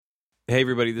Hey,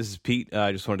 everybody, this is Pete.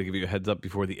 I just wanted to give you a heads up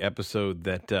before the episode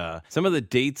that some of the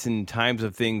dates and times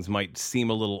of things might seem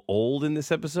a little old in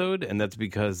this episode, and that's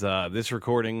because this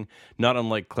recording, not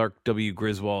unlike Clark W.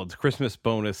 Griswold's Christmas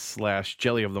bonus /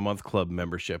 Jelly of the Month Club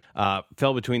membership,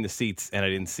 fell between the seats, and I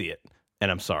didn't see it,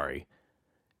 and I'm sorry.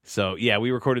 So, yeah,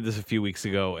 we recorded this a few weeks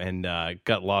ago and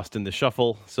got lost in the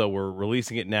shuffle, so we're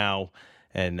releasing it now,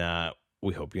 and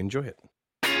we hope you enjoy it.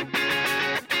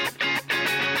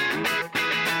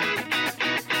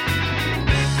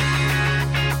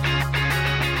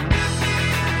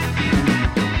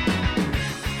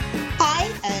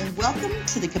 Welcome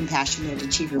to the Compassionate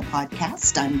Achiever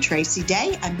podcast. I'm Tracy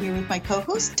Day. I'm here with my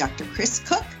co-host, Dr. Chris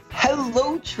Cook.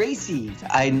 Hello, Tracy.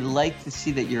 I like to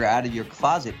see that you're out of your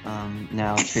closet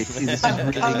now, Tracy. This is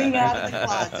really coming out of the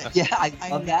closet. Yeah, I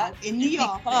love that. In the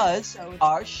office. Because so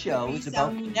our show is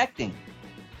about connecting.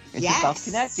 It's about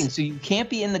connecting. So you can't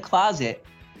be in the closet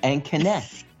and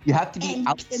connect. You have to be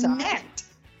outside. Connect.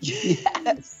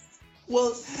 Yes.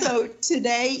 Well, so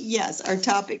today, yes, our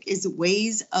topic is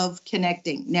ways of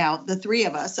connecting. Now, the three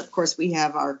of us, of course, we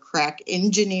have our crack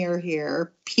engineer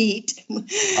here, Pete.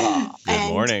 Good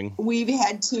morning. We've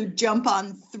had to jump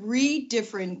on three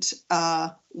different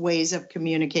ways of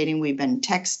communicating. We've been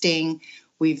texting.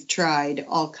 We've tried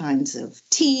all kinds of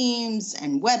Teams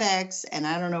and WebEx. And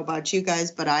I don't know about you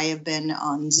guys, but I have been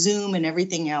on Zoom and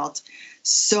everything else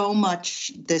so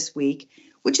much this week,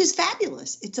 which is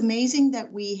fabulous. It's amazing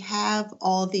that we have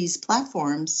all these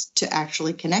platforms to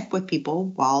actually connect with people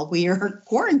while we are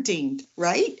quarantined,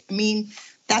 right? I mean,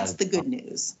 that's the good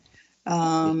news.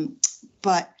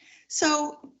 But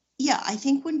so, yeah, I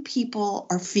think when people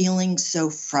are feeling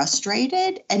so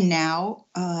frustrated, and now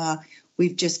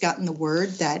we've just gotten the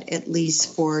word that at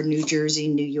least for New Jersey,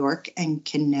 New York, and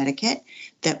Connecticut,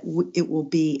 that it will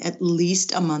be at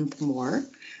least a month more.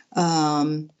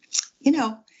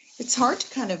 It's hard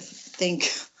to kind of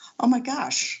think, oh my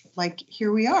gosh, like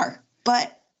here we are,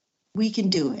 but we can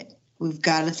do it. We've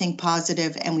got to think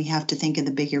positive, and we have to think of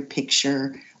the bigger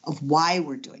picture of why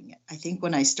we're doing it. I think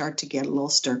when I start to get a little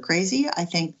stir crazy, I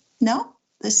think, no,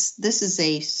 this is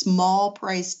a small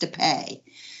price to pay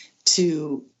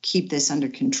to keep this under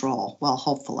control. Well,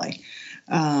 hopefully.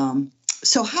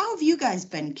 So how have you guys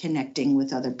been connecting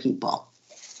with other people?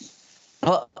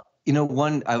 Well,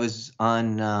 I was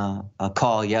on a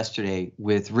call yesterday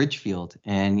with Ridgefield,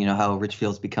 and how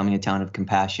Ridgefield's becoming a town of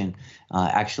compassion.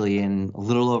 Actually, in a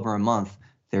little over a month,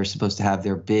 they're supposed to have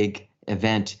their big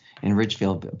event in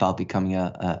Ridgefield about becoming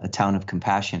a town of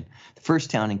compassion, the first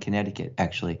town in Connecticut,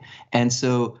 actually. And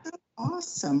so,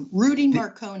 awesome. Rudy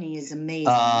Marconi is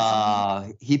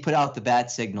amazing. He put out the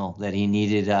bat signal that he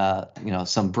needed,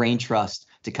 some brain trust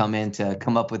to come in to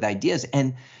come up with ideas.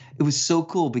 And it was so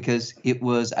cool because it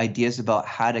was ideas about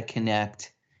how to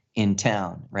connect in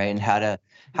town, right? And how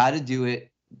to do it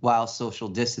while social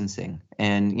distancing.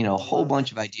 And, a whole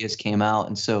bunch of ideas came out.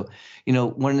 And so,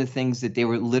 one of the things that they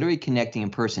were literally connecting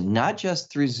in person, not just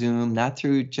through Zoom, not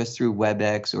just through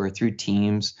WebEx or through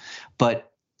Teams,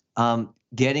 but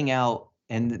getting out,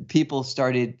 and people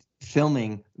started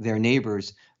filming their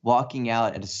neighbors walking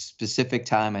out at a specific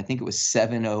time. I think it was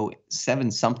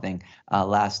 7:07 something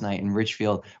last night in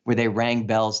Ridgefield, where they rang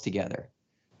bells together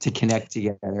to connect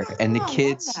together. And the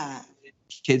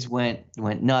kids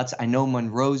went nuts. I know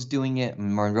Monroe's doing it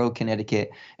in Monroe,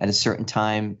 Connecticut. At a certain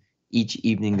time each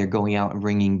evening, they're going out and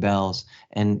ringing bells.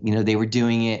 And, they were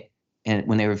doing it, and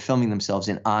when they were filming themselves,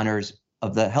 in honors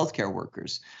of the healthcare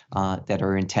workers that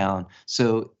are in town.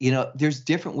 So, there's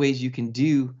different ways you can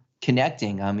do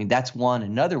connecting. I mean, that's one.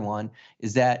 Another one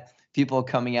is that people are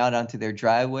coming out onto their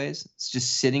driveways. It's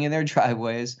just sitting in their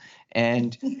driveways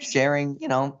and sharing,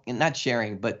 not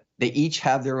sharing, but they each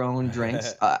have their own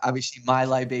drinks. Obviously, my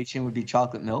libation would be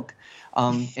chocolate milk.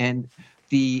 And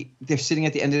they're sitting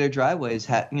at the end of their driveways,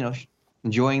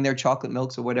 enjoying their chocolate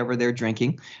milks or whatever they're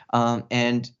drinking,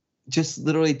 and just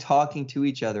literally talking to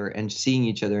each other and seeing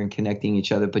each other and connecting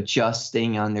each other, but just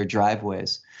staying on their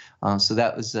driveways. So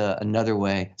that was another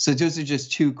way. So those are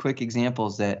just two quick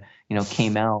examples that,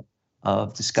 came out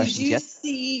of discussions.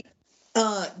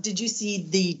 Did you see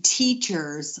the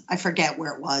teachers? I forget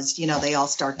where it was. They all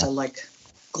start to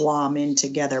glom in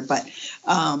together. But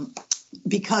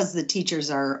because the teachers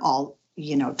are all,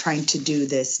 trying to do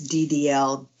this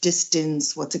DDL,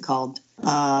 distance, what's it called?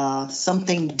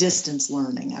 Something distance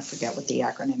learning. I forget what the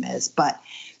acronym is. But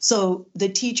so the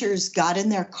teachers got in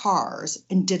their cars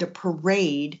and did a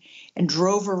parade and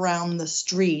drove around the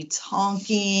streets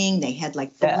honking. They had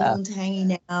balloons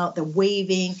hanging out, the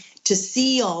waving to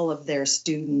see all of their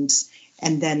students.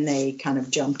 And then they kind of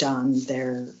jumped on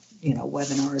their,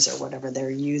 webinars or whatever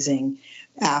they're using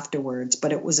afterwards,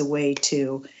 but it was a way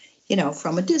to,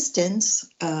 from a distance,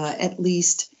 at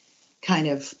least kind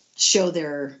of show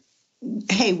their,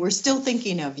 hey, we're still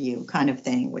thinking of you kind of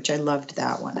thing, which I loved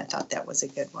that one. I thought that was a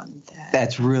good one.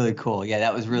 That's really cool. Yeah,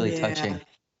 that was really touching.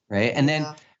 Right. And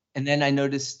then I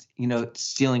noticed,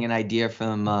 stealing an idea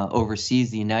from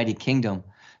overseas, the United Kingdom,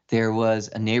 there was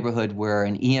a neighborhood where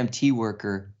an EMT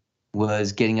worker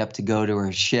was getting up to go to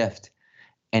her shift,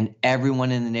 and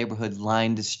everyone in the neighborhood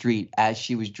lined the street as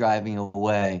she was driving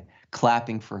away,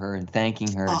 clapping for her and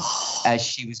thanking her as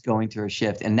she was going to her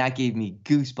shift. And that gave me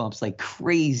goosebumps like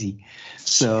crazy.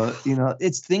 So,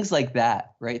 it's things like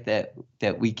that, right? That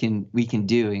we can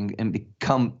do and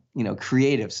become,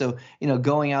 creative. So,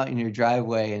 going out in your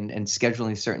driveway and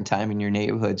scheduling a certain time in your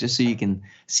neighborhood just so you can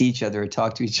see each other or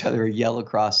talk to each other or yell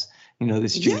across, the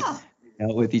street. Yeah.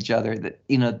 With each other,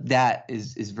 that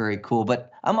is very cool.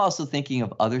 But I'm also thinking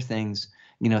of other things,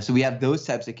 so we have those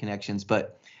types of connections,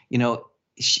 but,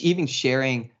 even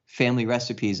sharing family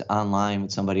recipes online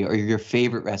with somebody or your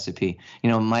favorite recipe.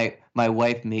 My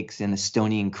wife makes an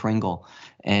Estonian kringle,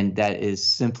 and that is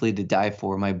simply to die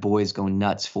for. My boys go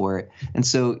nuts for it. And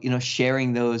so,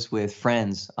 sharing those with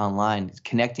friends online,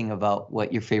 connecting about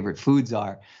what your favorite foods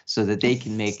are so that they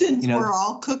can make, Since we're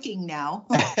all cooking now,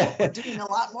 we're doing a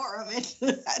lot more of it.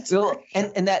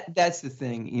 That's the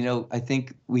thing. I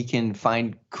think we can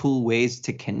find cool ways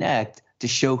to connect, to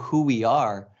show who we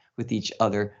are with each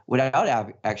other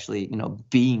without actually,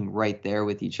 being right there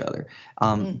with each other.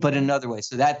 But another way,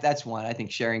 so that's one. I think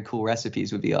sharing cool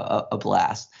recipes would be a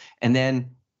blast. And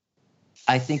then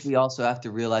I think we also have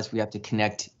to realize we have to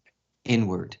connect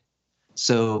inward.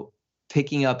 So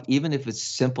picking up, even if it's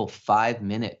simple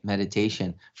 5-minute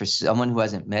meditation for someone who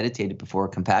hasn't meditated before,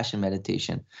 compassion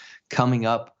meditation, coming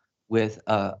up with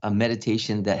a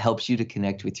meditation that helps you to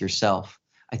connect with yourself.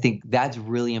 I think that's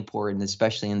really important,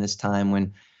 especially in this time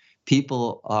when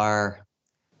people are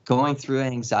going through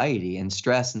anxiety and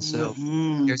stress. And so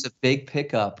there's a big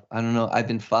pickup. I don't know. I've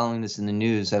been following this in the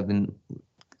news. I've been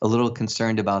a little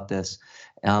concerned about this,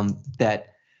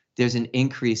 that there's an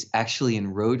increase actually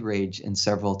in road rage in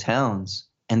several towns,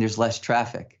 and there's less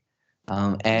traffic.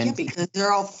 And because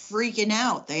they're all freaking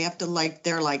out. They have to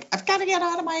they're like, I've got to get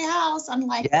out of my house. I'm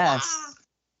like, yes.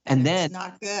 And then it's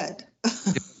not good.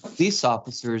 Police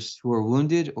officers who are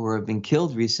wounded or have been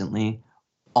killed recently,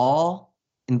 all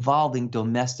involving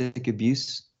domestic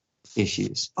abuse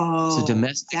issues. So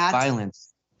domestic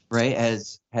violence, right,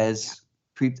 has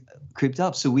creeped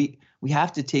up. So we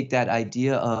have to take that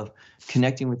idea of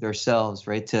connecting with ourselves,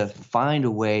 right, to find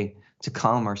a way to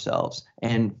calm ourselves.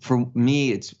 And for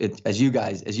me, it's as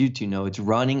you two know, it's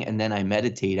running, and then I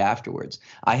meditate afterwards.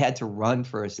 I had to run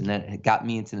first, and then it got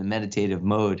me into the meditative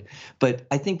mode. But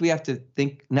I think we have to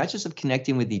think not just of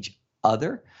connecting with each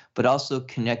other, but also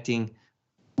connecting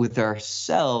with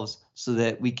ourselves so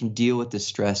that we can deal with the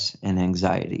stress and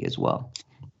anxiety as well.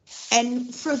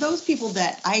 And for those people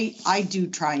that I do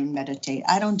try and meditate,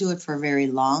 I don't do it for very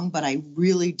long, but I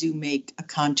really do make a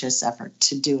conscious effort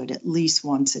to do it at least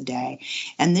once a day.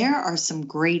 And there are some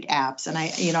great apps, and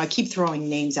I keep throwing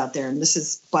names out there, and this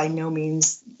is by no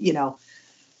means,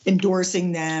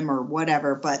 endorsing them or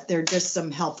whatever, but they're just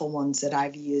some helpful ones that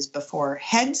I've used before.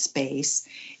 Headspace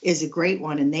is a great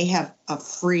one, and they have a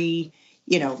free,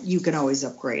 you can always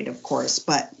upgrade, of course,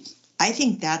 but I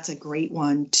think that's a great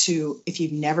one to, if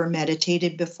you've never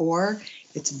meditated before,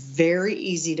 it's very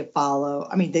easy to follow.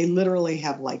 I mean, they literally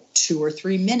have like 2 or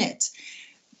 3 minutes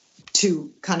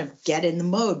to kind of get in the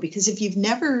mode, because if you've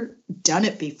never done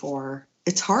it before,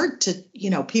 it's hard to,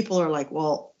 people are like,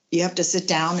 well, you have to sit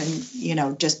down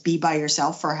and, just be by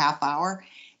yourself for a half hour.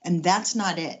 And that's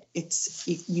not it.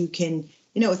 You can,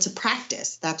 it's a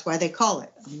practice. That's why they call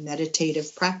it a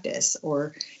meditative practice,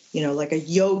 or like a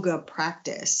yoga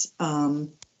practice.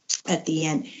 At the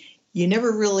end,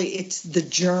 it's the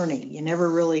journey. You never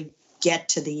really get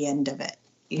to the end of it.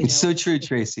 It's so true,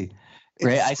 Tracy.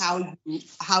 Right?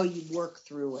 It's how you work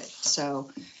through it.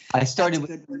 So I started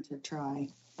that's a good one to try.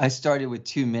 I started with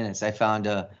 2 minutes. I found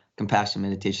a compassion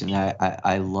meditation that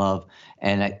I love.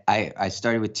 And I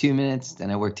started with 2 minutes, then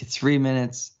I worked to 3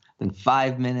 minutes, then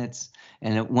 5 minutes.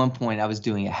 And at one point I was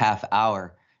doing a half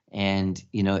hour. And,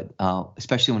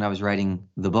 especially when I was writing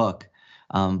the book.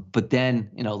 But then,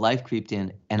 life creeped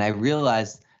in, and I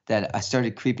realized that I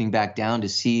started creeping back down to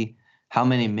see how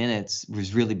many minutes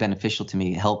was really beneficial to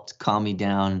me. It helped calm me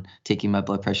down, taking my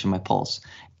blood pressure, my pulse.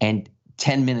 And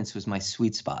 10 minutes was my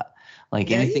sweet spot.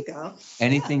 Like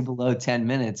anything below 10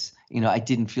 minutes, I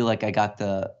didn't feel like I got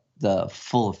the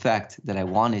full effect that I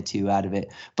wanted to out of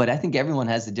it. But I think everyone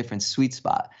has a different sweet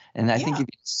spot. And I think if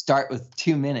you start with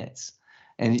 2 minutes,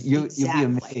 and you'll be Exactly.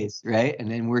 amazed, right? And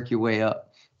then work your way up.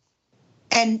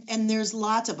 And there's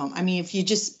lots of them. I mean, if you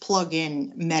just plug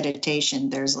in meditation,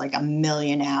 there's like a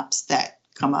million apps that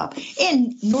come up.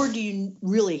 And nor do you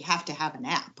really have to have an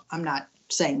app. I'm not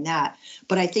saying that.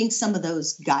 But I think some of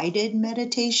those guided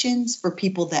meditations for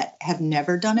people that have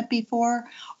never done it before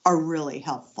are really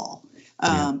helpful,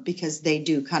 because they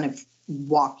do kind of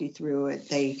walk you through it.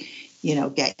 They,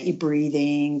 get you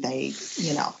breathing. They,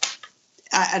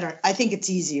 I think it's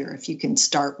easier if you can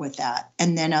start with that.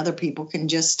 And then other people can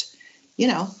just,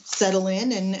 settle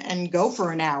in and go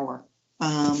for an hour.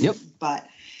 But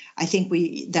I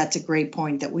think that's a great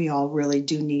point, that we all really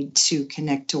do need to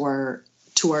connect to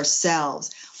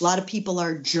ourselves. A lot of people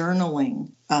are journaling.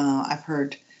 I've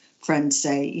heard friends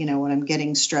say, when I'm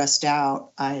getting stressed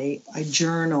out, I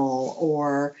journal,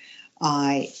 or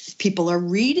people are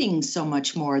reading so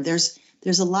much more. There's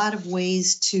a lot of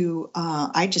ways to,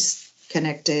 I just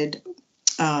connected,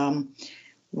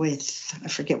 with, I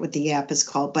forget what the app is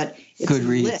called, but it's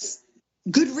Goodreads.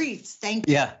 Goodreads, thank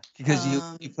you. Yeah, because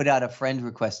you put out a friend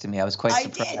request to me. I was quite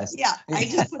surprised. Did, yeah. I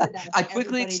just put it out to I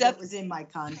quickly accepted. That was in my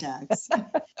contacts.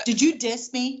 Did you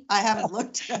diss me? I haven't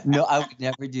looked. No, I would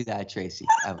never do that, Tracy.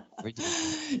 I would never do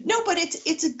that. No, but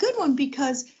it's a good one,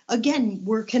 because again,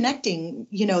 we're connecting.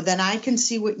 Then I can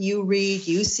see what you read,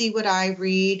 you see what I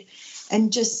read,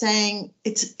 and just saying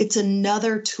it's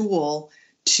another tool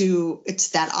it's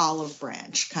that olive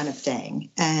branch kind of thing.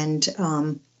 And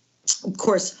of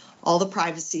course, all the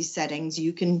privacy settings,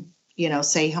 you can,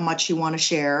 say how much you want to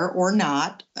share or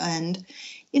not. And,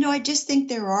 I just think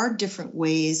there are different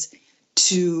ways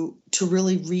to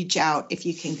really reach out if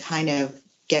you can kind of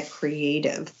get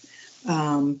creative.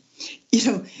 A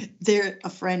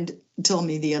friend told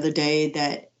me the other day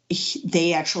that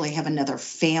they actually have another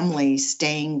family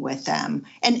staying with them.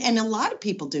 And a lot of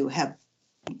people do have,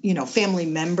 family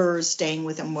members staying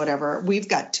with them, whatever. We've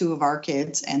got 2 of our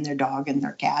kids and their dog and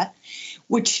their cat,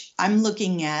 which I'm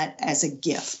looking at as a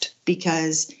gift,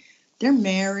 because they're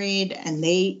married and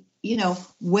they,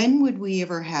 when would we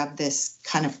ever have this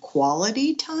kind of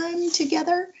quality time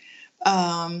together?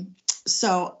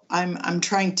 So I'm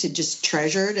trying to just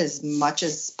treasure it as much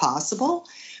as possible,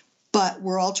 but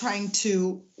we're all trying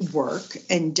to work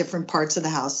in different parts of the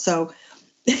house. So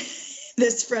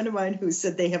this friend of mine who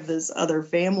said they have this other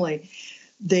family,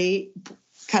 they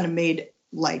kind of made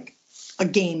like a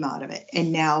game out of it.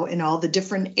 And now in all the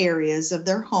different areas of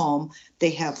their home,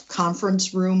 they have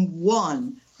conference room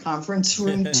 1, conference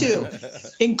room 2,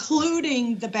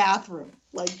 including the bathroom.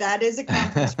 Like, that is a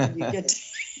conference room.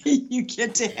 You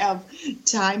get to have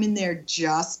time in there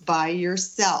just by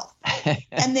yourself.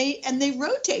 And they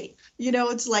rotate.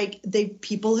 It's like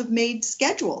people have made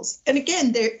schedules. And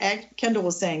again, Kendall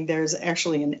was saying there's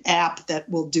actually an app that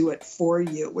will do it for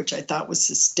you, which I thought was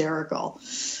hysterical.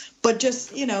 But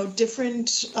just, different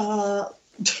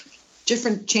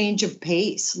change of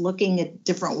pace, looking at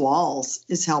different walls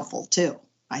is helpful too,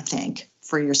 I think,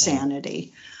 for your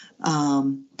sanity.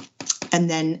 And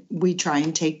then we try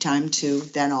and take time to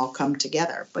then all come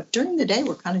together. But during the day,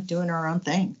 we're kind of doing our own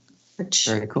thing. Which,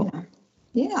 very cool.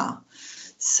 Yeah.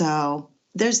 So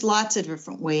there's lots of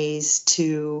different ways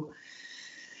to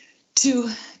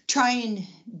try and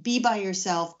be by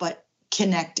yourself, but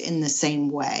connect in the same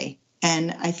way.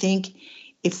 And I think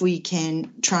if we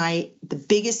can try, the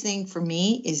biggest thing for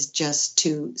me is just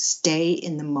to stay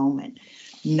in the moment,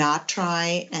 not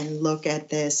try and look at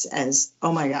this as,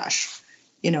 oh my gosh,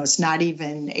 it's not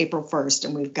even April 1st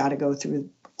and we've got to go through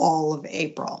all of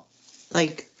April.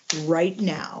 Like, right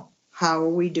now, how are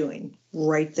we doing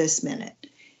right this minute?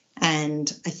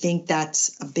 And I think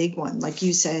that's a big one. Like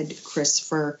you said,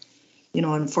 Chris,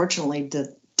 unfortunately,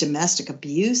 the domestic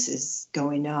abuse is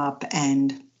going up,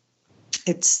 and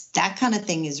it's that kind of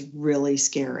thing is really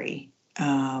scary,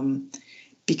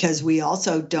 because we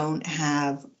also don't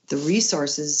have the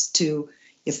resources to,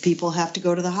 if people have to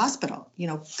go to the hospital,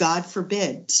 God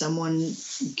forbid someone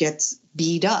gets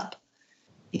beat up,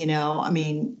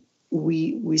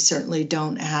 we certainly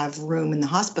don't have room in the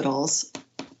hospitals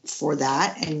for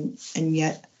that. And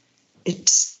yet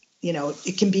it's,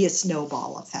 it can be a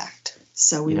snowball effect.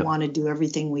 So we want to do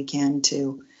everything we can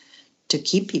to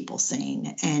keep people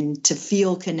sane and to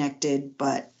feel connected,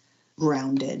 but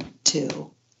grounded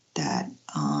too. That,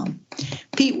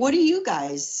 Pete, what are you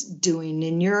guys doing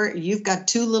you've got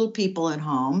 2 little people at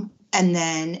home, and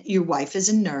then your wife is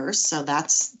a nurse. So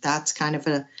that's kind of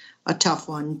a tough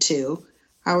one too.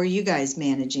 How are you guys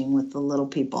managing with the little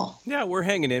people? Yeah, we're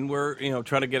hanging in. We're,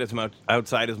 trying to get as much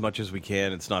outside as much as we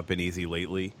can. It's not been easy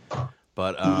lately,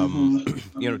 but,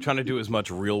 trying to do as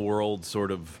much real world sort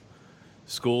of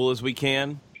school as we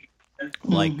can.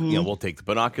 Like, we'll take the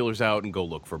binoculars out and go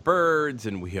look for birds,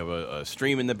 and we have a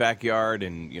stream in the backyard,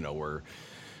 and, we're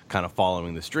kind of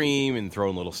following the stream and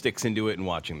throwing little sticks into it and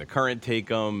watching the current take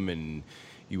them. And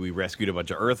we rescued a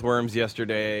bunch of earthworms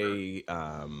yesterday.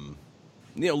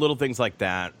 Little things like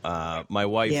that. My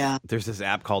wife, there's this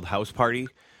app called House Party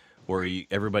where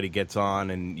everybody gets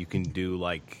on and you can do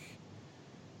like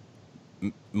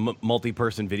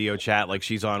multi-person video chat. Like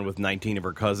she's on with 19 of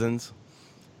her cousins.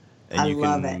 And you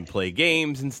can play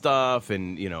games and stuff.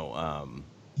 And,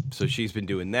 so she's been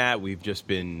doing that. We've just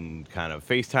been kind of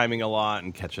FaceTiming a lot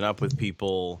and catching up with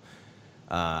people.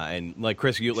 And like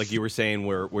Chris, like you were saying,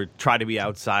 we're trying to be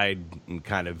outside and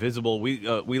kind of visible. We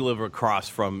live across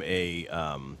from a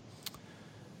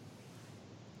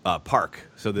park,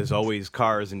 so there's always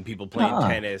cars and people playing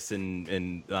tennis, and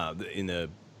in the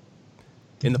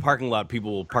parking lot,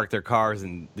 people will park their cars.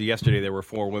 And yesterday there were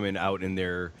 4 women out in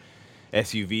their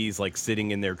SUVs, like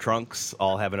sitting in their trunks,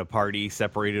 all having a party,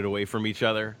 separated away from each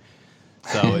other.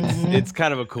 So it's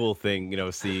kind of a cool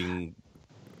thing, seeing.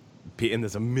 And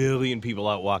there's a million people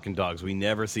out walking dogs. We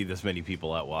never see this many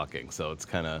people out walking, so it's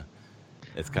kind of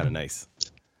nice.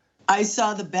 I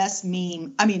saw the best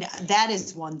meme. I mean, that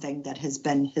is one thing that has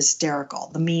been hysterical.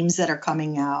 The memes that are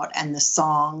coming out and the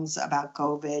songs about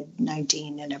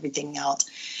COVID-19 and everything else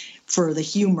for the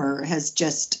humor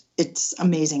it's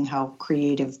amazing how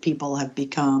creative people have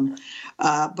become.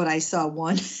 But I saw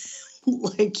one,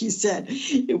 like you said,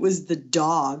 it was the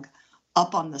dog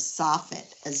up on the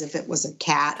soffit as if it was a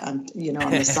cat on the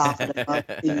soffit above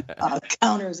the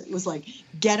counters. It was like,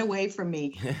 get away from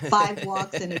me. 5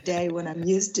 walks in a day when I'm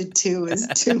used to 2 is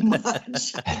too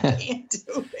much. I can't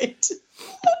do it.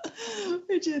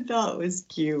 Which I thought was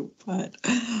cute. But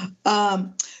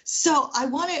so I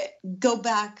want to go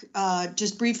back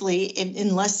just briefly,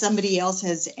 unless somebody else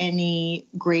has any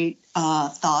great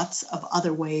thoughts of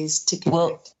other ways to connect.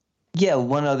 Well, yeah,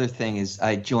 one other thing is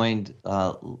I joined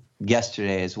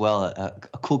yesterday as well, a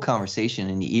cool conversation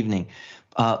in the evening.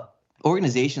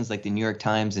 Organizations like the New York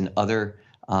Times and other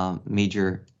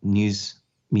major news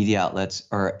media outlets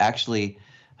are actually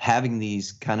having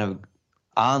these kind of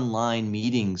online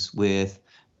meetings with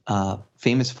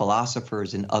famous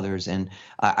philosophers and others. And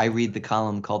I read the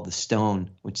column called The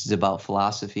Stone, which is about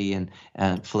philosophy and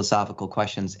philosophical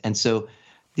questions. And so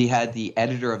they had the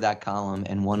editor of that column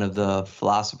and one of the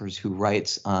philosophers who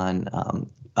writes on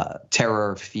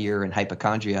terror, fear, and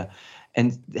hypochondria.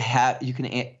 And you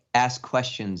can ask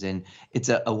questions. And it's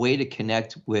a way to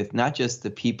connect with not just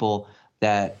the people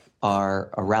that are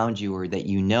around you or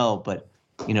that but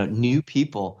new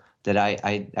people that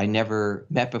I never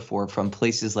met before from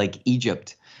places like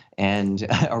Egypt and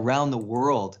around the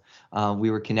world. We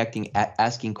were connecting,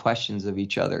 asking questions of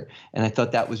each other. And I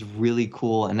thought that was really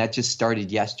cool. And that just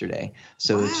started yesterday.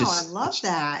 So wow, it's just, I love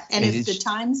that. And if the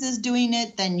Times is doing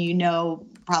it, then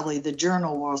probably the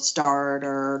Journal will start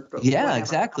or yeah, whatever.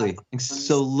 exactly.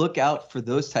 So look out for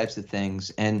those types of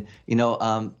things. And,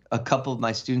 a couple of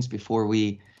my students before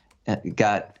we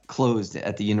got closed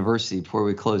at the university, before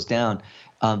we closed down,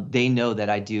 they know that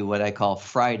I do what I call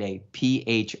Friday,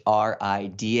 PHRIDAY,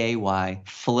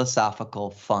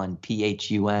 philosophical fun,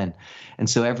 PHUN. And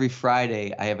so every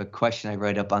Friday I have a question I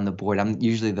write up on the board. I'm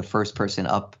usually the first person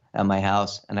up at my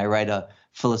house, and I write a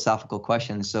philosophical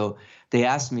question. So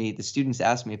the students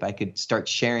asked me if I could start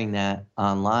sharing that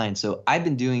online. So I've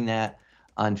been doing that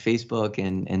on Facebook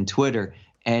and Twitter.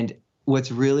 And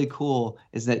what's really cool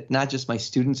is that not just my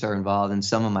students are involved and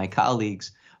some of my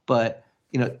colleagues, but,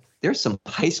 there's some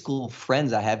high school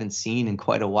friends I haven't seen in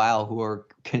quite a while who are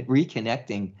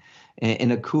reconnecting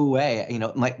in a cool way.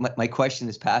 My question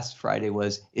this past Friday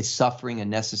was, is suffering a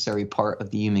necessary part of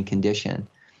the human condition?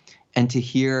 And to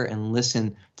hear and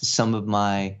listen to some of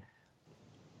my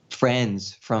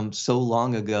friends from so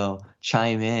long ago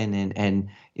chime in and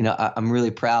I'm really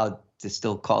proud to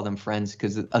still call them friends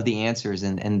because of the answers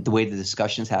and the way the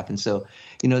discussions happen. So,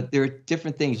 there are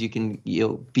different things. You can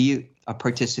be a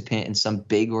participant in some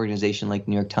big organization like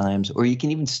New York Times, or you can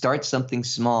even start something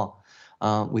small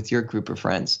with your group of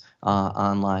friends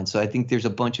online. So I think there's a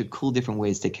bunch of cool different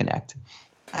ways to connect.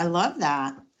 I love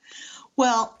that.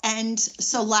 Well, and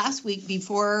so last week,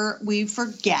 before we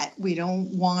forget, we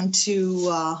don't want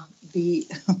to be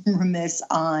remiss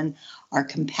on our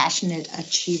Compassionate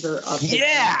Achiever of the Week.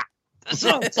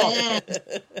 And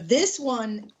this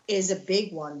one is a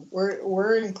big one.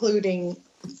 We're including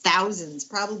thousands,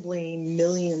 probably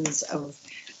millions of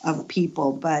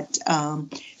people. But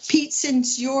Pete,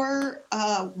 since your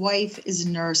wife is a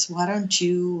nurse, why don't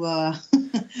you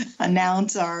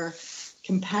announce our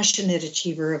Compassionate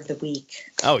Achiever of the Week?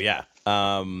 Oh yeah.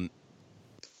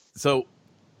 So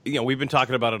we've been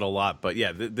talking about it a lot, but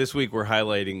yeah, this week we're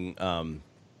highlighting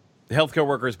healthcare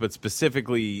workers, but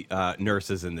specifically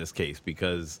nurses in this case,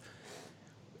 because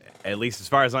at least as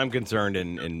far as I'm concerned,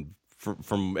 and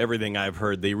from everything I've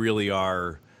heard, they really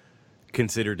are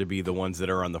considered to be the ones that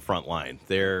are on the front line.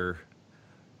 They're,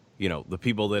 the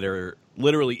people that are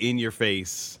literally in your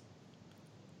face,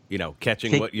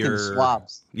 catching what you're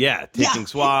swabs. Yeah, taking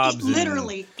swabs.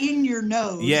 Literally in your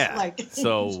nose. Yeah.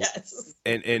 So, yes.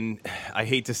 and I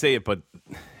hate to say it, but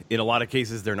in a lot of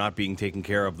cases, they're not being taken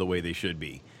care of the way they should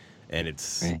be. And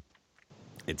it's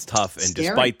tough. And Scary.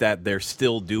 Despite that, they're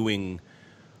still doing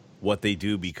what they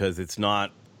do because it's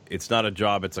not a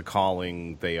job, it's a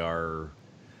calling. They're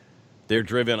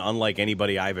driven unlike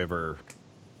anybody I've ever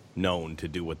known to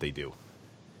do what they do.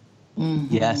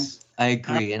 Mm-hmm. Yes, I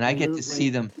agree. Absolutely. And I get to see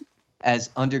them as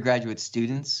undergraduate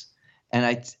students,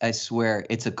 and I swear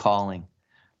it's a calling.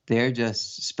 They're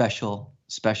just special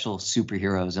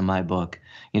superheroes in my book.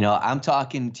 I'm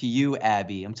talking to you,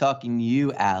 Abby. I'm talking to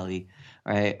you, Allie.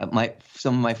 Right,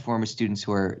 some of my former students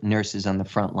who are nurses on the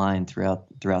front line throughout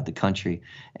the country,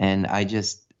 and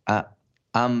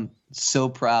I'm so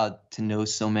proud to know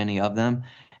so many of them.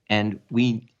 And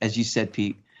we, as you said,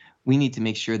 Pete, we need to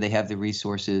make sure they have the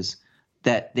resources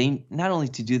that they not only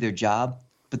to do their job,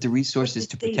 but the resources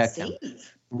to protect them.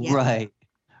 Yeah.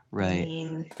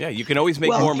 Right. Yeah, you can always make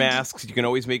more masks, you can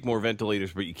always make more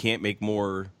ventilators, but you can't make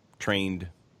more trained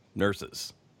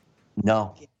nurses.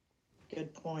 No.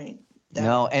 Good point.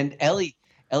 No, and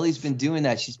Ellie's been doing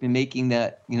that. She's been making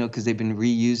that, because they've been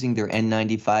reusing their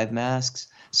N95 masks.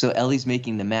 So Ellie's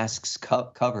making the masks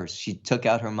covers. She took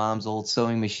out her mom's old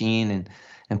sewing machine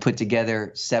and put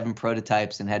together 7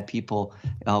 prototypes and had people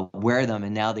wear them.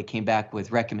 And now they came back with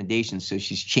recommendations. So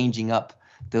she's changing up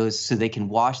those so they can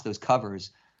wash those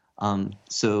covers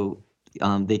so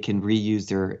they can reuse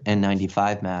their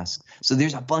N95 masks. So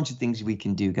there's a bunch of things we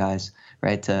can do, guys,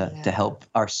 right, to help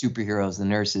our superheroes, the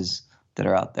nurses that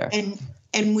are out there.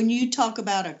 And when you talk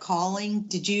about a calling,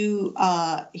 did you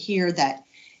hear that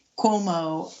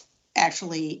Cuomo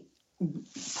actually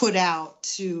put out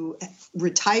to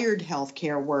retired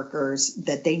healthcare workers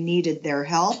that they needed their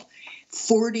help?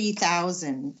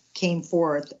 40,000 came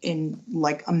forth in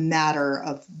like a matter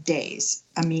of days.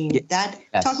 I mean,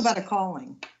 talk about a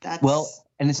calling.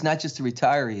 And it's not just the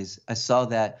retirees. I saw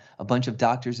that a bunch of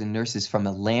doctors and nurses from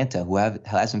Atlanta who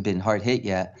hasn't been hard hit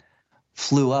yet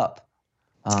flew up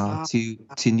to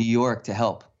New York to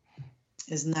help.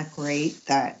 Isn't that great?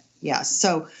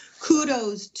 So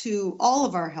kudos to all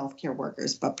of our healthcare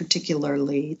workers, but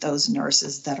particularly those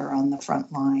nurses that are on the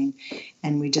front line.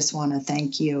 And we just want to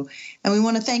thank you. And we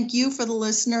want to thank you for the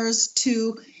listeners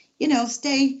to,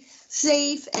 stay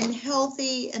safe and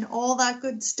healthy and all that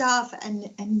good stuff and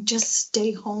just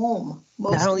stay home.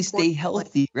 Not only stay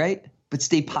healthy, right? But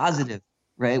stay positive,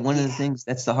 right? One of the things,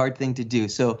 that's the hard thing to do.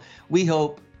 So we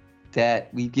hope that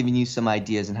we've given you some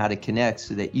ideas on how to connect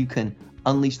so that you can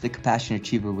unleash the compassionate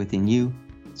achiever within you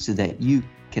so that you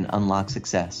can unlock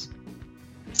success.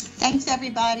 Thanks,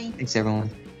 everybody. Thanks, everyone.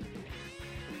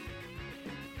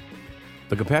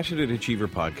 The Compassionate Achiever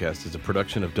podcast is a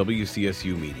production of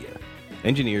WCSU Media,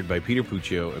 engineered by Peter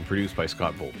Puccio and produced by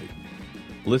Scott Volpe.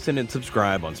 Listen and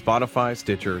subscribe on Spotify,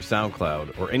 Stitcher,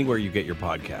 SoundCloud, or anywhere you get your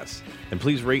podcasts. And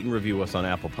please rate and review us on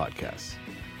Apple Podcasts.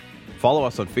 Follow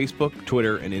us on Facebook,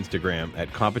 Twitter, and Instagram at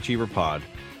CompAchieverPod,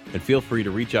 and feel free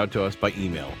to reach out to us by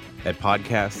email at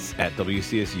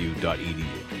podcasts@wcsu.edu.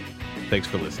 Thanks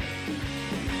for listening.